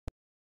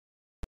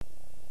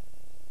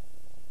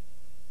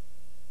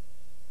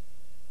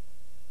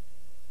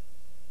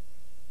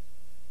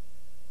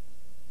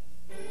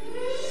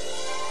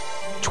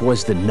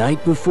'Twas the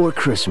night before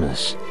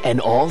Christmas, and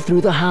all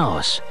through the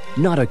house,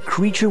 not a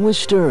creature was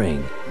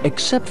stirring,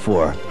 except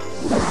for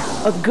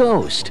a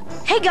ghost.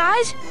 Hey,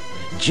 guys!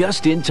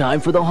 Just in time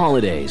for the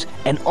holidays,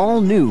 an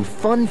all-new,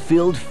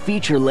 fun-filled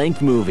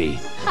feature-length movie.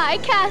 Hi,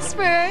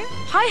 Casper.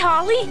 Hi,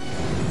 Holly.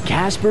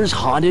 Casper's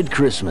Haunted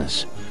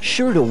Christmas.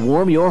 Sure to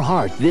warm your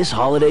heart this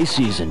holiday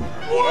season.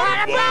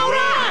 What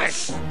about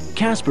us?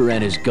 Casper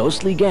and his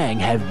ghostly gang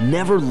have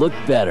never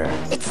looked better.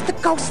 It's the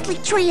ghostly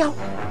trio,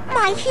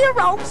 my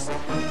heroes.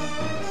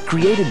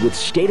 Created with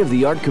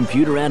state-of-the-art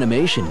computer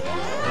animation.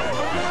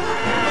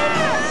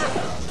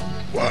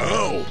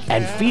 Wow.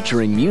 And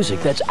featuring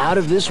music that's out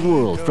of this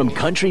world from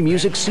country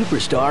music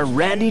superstar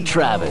Randy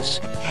Travis.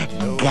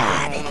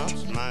 Got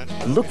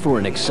it. Look for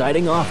an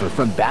exciting offer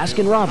from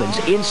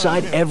Baskin-Robbins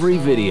inside every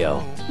video.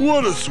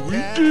 What a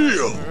sweet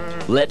deal.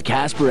 Let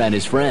Casper and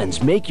his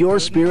friends make your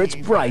spirits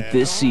bright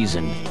this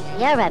season.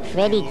 You're a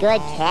pretty good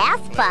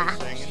Casper.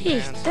 Gee,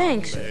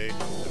 thanks.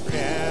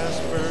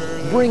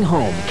 Bring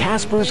home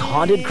Casper's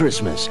Haunted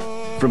Christmas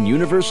from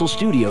Universal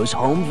Studios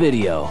Home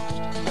Video.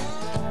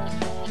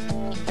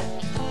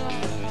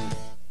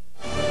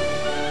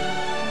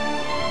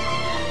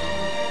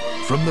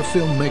 From the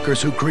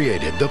filmmakers who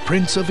created The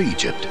Prince of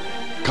Egypt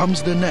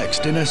comes the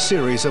next in a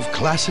series of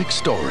classic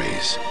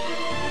stories.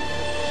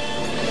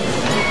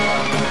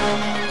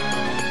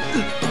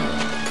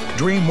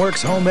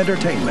 DreamWorks Home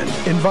Entertainment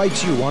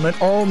invites you on an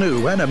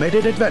all-new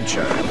animated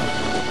adventure.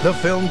 The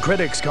film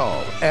critics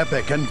call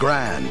epic and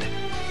grand.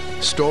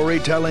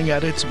 Storytelling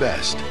at its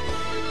best.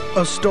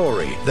 A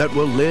story that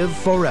will live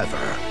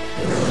forever.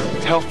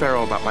 Tell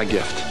Pharaoh about my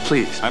gift,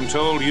 please. I'm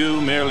told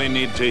you merely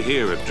need to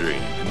hear a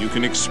dream, and you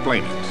can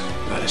explain it.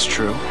 That is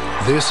true.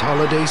 This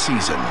holiday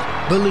season,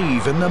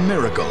 believe in the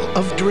miracle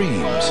of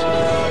dreams.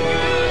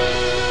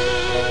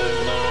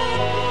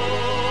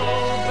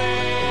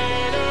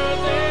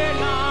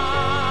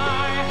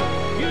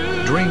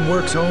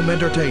 DreamWorks Home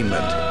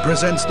Entertainment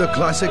presents the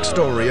classic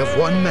story of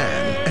one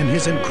man and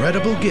his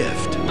incredible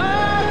gift.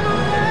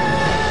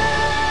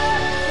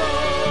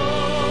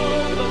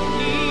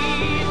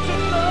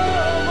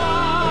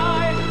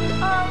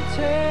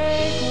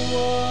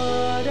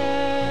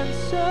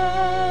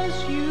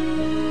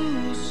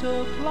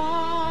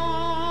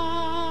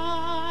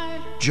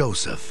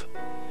 Joseph,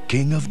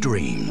 King of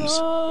Dreams.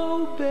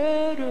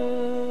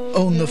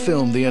 Own the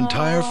film the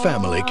entire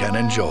family can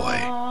enjoy.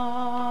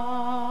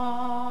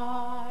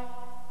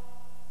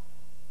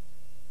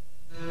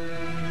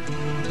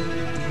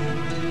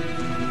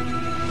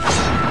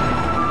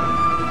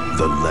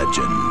 The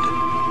legend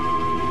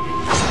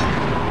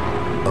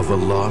of a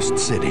lost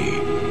city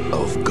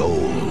of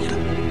gold.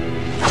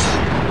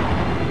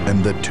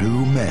 And the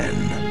two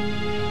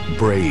men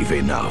brave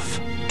enough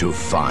to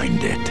find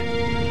it.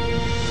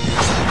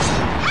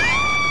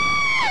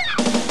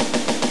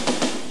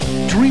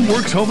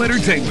 DreamWorks Home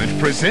Entertainment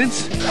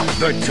presents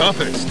The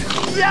Toughest.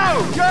 Yo,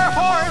 your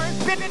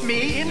horse bit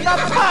me in the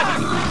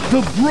butt.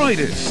 The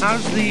brightest.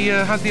 How's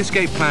the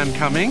escape plan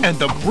coming? And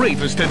the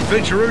bravest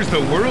adventurers the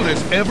world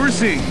has ever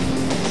seen.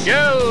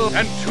 Gil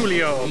and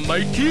Tulio,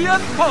 mighty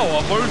and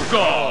powerful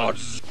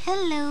gods.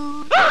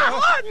 Hello.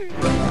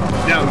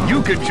 Now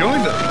you can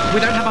join them We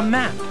don't have a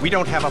map. We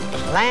don't have a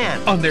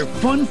plan. on their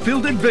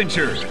fun-filled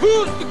adventure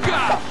Who's the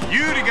guy?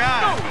 You the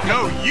guy.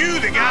 No, you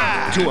the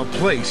guy. to a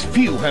place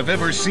few have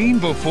ever seen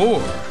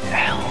before.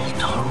 El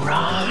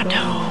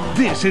Dorado.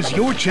 This is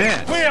your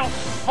chance We'll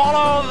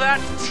follow that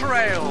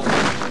trail.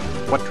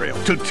 What trail?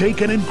 to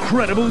take an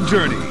incredible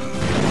journey.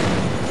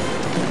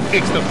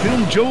 It's the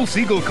film Joel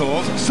Siegel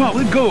calls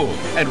solid gold,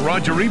 and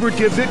Roger Ebert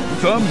gives it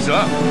thumbs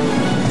up.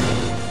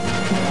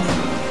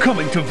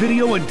 Coming to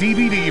video and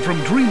DVD from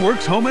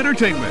DreamWorks Home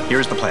Entertainment.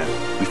 Here's the plan.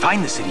 We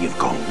find the city of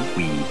gold,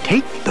 we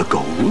take the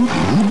gold,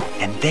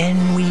 and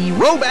then we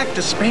row back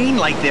to Spain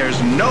like there's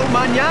no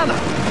mañana.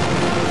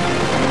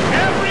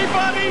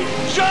 Everybody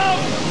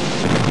jump!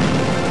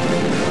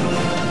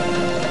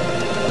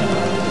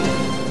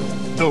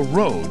 The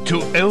Road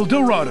to El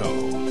Dorado.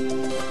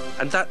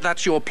 And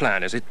that's your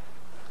plan, is it?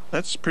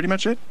 That's pretty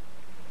much it.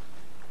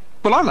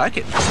 Well, I like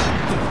it.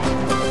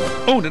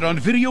 Own it on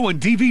video and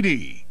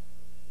DVD.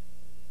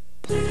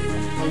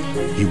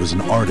 He was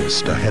an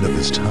artist ahead of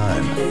his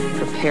time.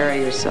 Prepare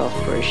yourself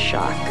for a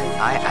shock.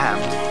 I am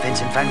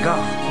Vincent van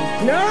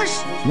Gogh.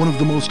 Nurse! One of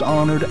the most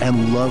honored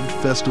and loved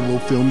festival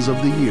films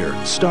of the year,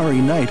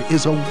 Starry Night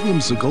is a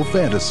whimsical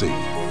fantasy.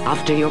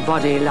 After your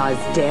body lies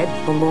dead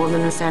for more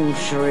than a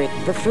century,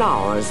 the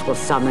flowers will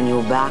summon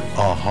you back.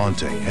 A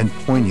haunting and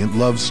poignant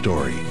love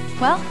story.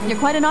 Well, you're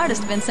quite an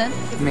artist, Vincent.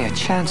 Give me a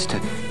chance to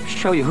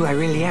show you who I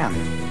really am.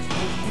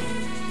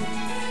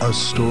 A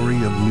story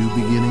of new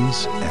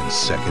beginnings and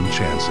second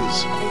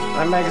chances.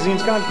 My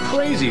magazine's gone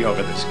crazy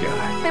over this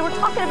guy. They were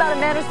talking about a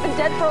man who's been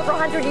dead for over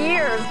 100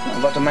 years.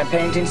 What are my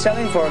paintings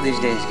selling for these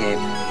days, Gabe?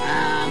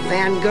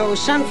 Van Gogh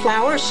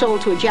Sunflower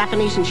sold to a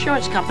Japanese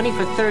insurance company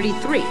for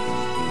 $33.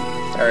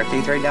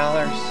 $33?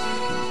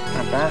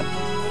 Not bad.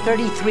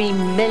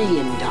 $33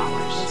 million.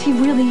 He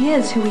really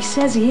is who he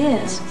says he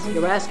is.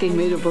 You're asking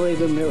me to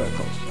believe in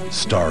miracles.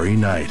 Starry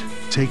Night,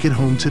 Take it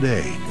home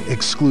today,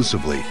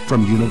 exclusively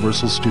from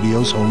Universal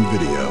Studios Home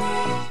Video.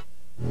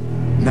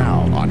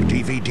 Now on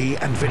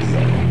DVD and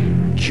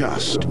video.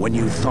 Just when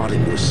you thought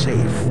it was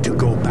safe to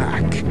go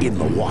back in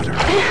the water.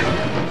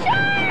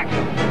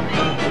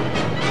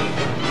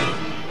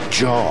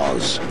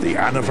 Jaws, the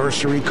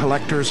Anniversary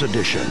Collector's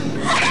Edition.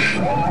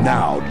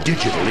 Now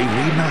digitally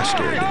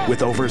remastered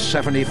with over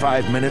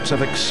 75 minutes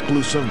of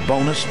exclusive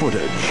bonus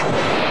footage.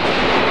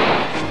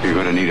 You're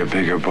gonna need a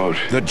bigger boat.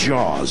 The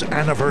Jaws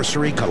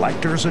Anniversary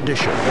Collector's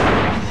Edition.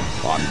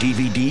 On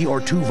DVD or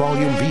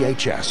 2-volume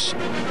VHS.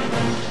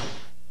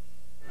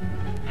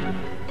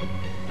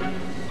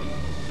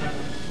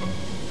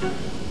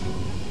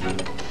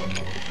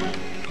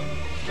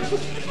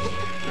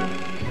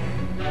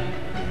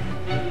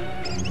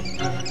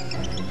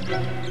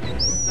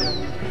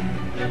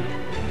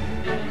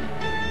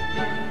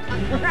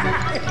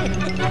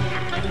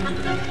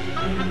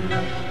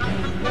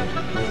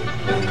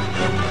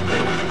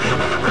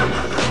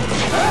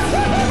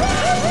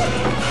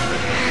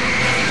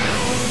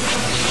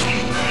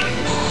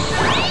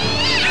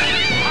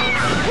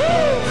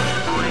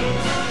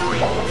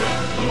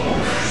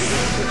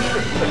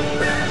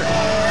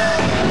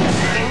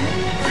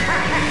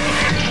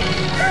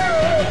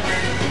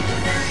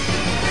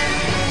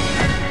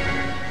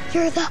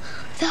 You're The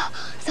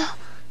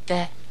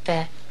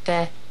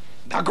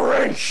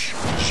Grinch!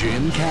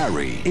 Jim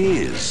Carrey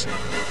is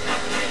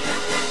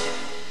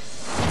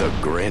the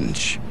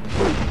Grinch.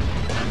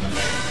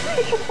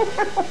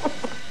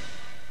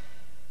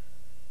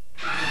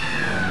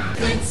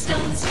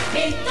 Flintstones,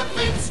 meet the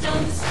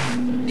Flintstones,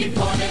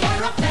 before they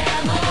were a